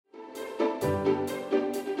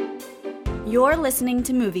You're listening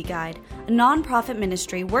to Movie Guide, a non-profit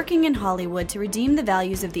ministry working in Hollywood to redeem the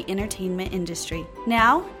values of the entertainment industry.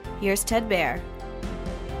 Now, here's Ted Baer.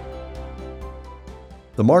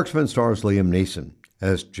 The Marksman stars Liam Neeson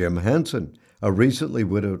as Jim Henson, a recently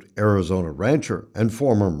widowed Arizona rancher and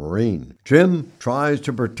former Marine. Jim tries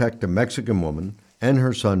to protect a Mexican woman and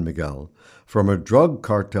her son Miguel from a drug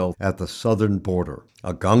cartel at the southern border.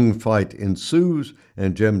 A gunfight ensues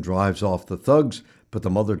and Jim drives off the thugs, but the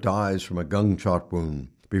mother dies from a gunshot wound.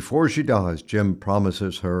 Before she dies, Jim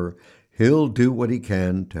promises her he'll do what he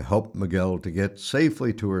can to help Miguel to get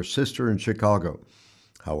safely to her sister in Chicago.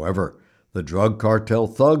 However, the drug cartel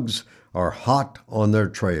thugs are hot on their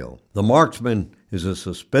trail. The Marksman is a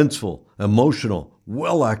suspenseful, emotional,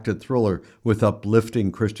 well-acted thriller with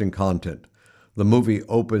uplifting Christian content. The movie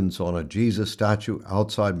opens on a Jesus statue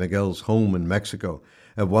outside Miguel's home in Mexico.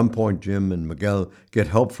 At one point, Jim and Miguel get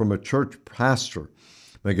help from a church pastor.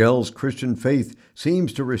 Miguel's Christian faith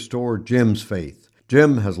seems to restore Jim's faith.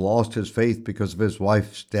 Jim has lost his faith because of his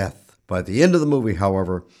wife's death. By the end of the movie,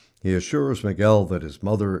 however, he assures Miguel that his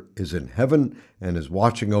mother is in heaven and is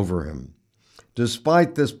watching over him.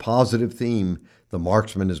 Despite this positive theme, The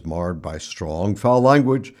Marksman is marred by strong foul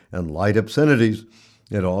language and light obscenities.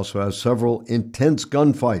 It also has several intense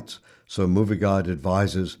gunfights, so Movie Guide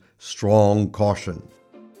advises strong caution.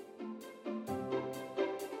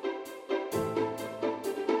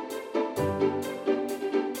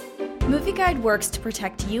 Movie Guide works to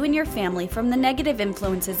protect you and your family from the negative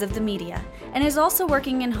influences of the media and is also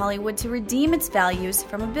working in Hollywood to redeem its values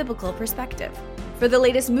from a biblical perspective. For the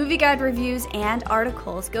latest Movie Guide reviews and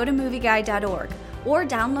articles, go to movieguide.org or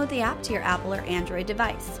download the app to your Apple or Android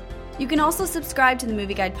device. You can also subscribe to the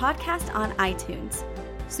Movie Guide podcast on iTunes.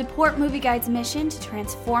 Support Movie Guide's mission to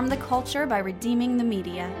transform the culture by redeeming the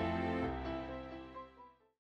media.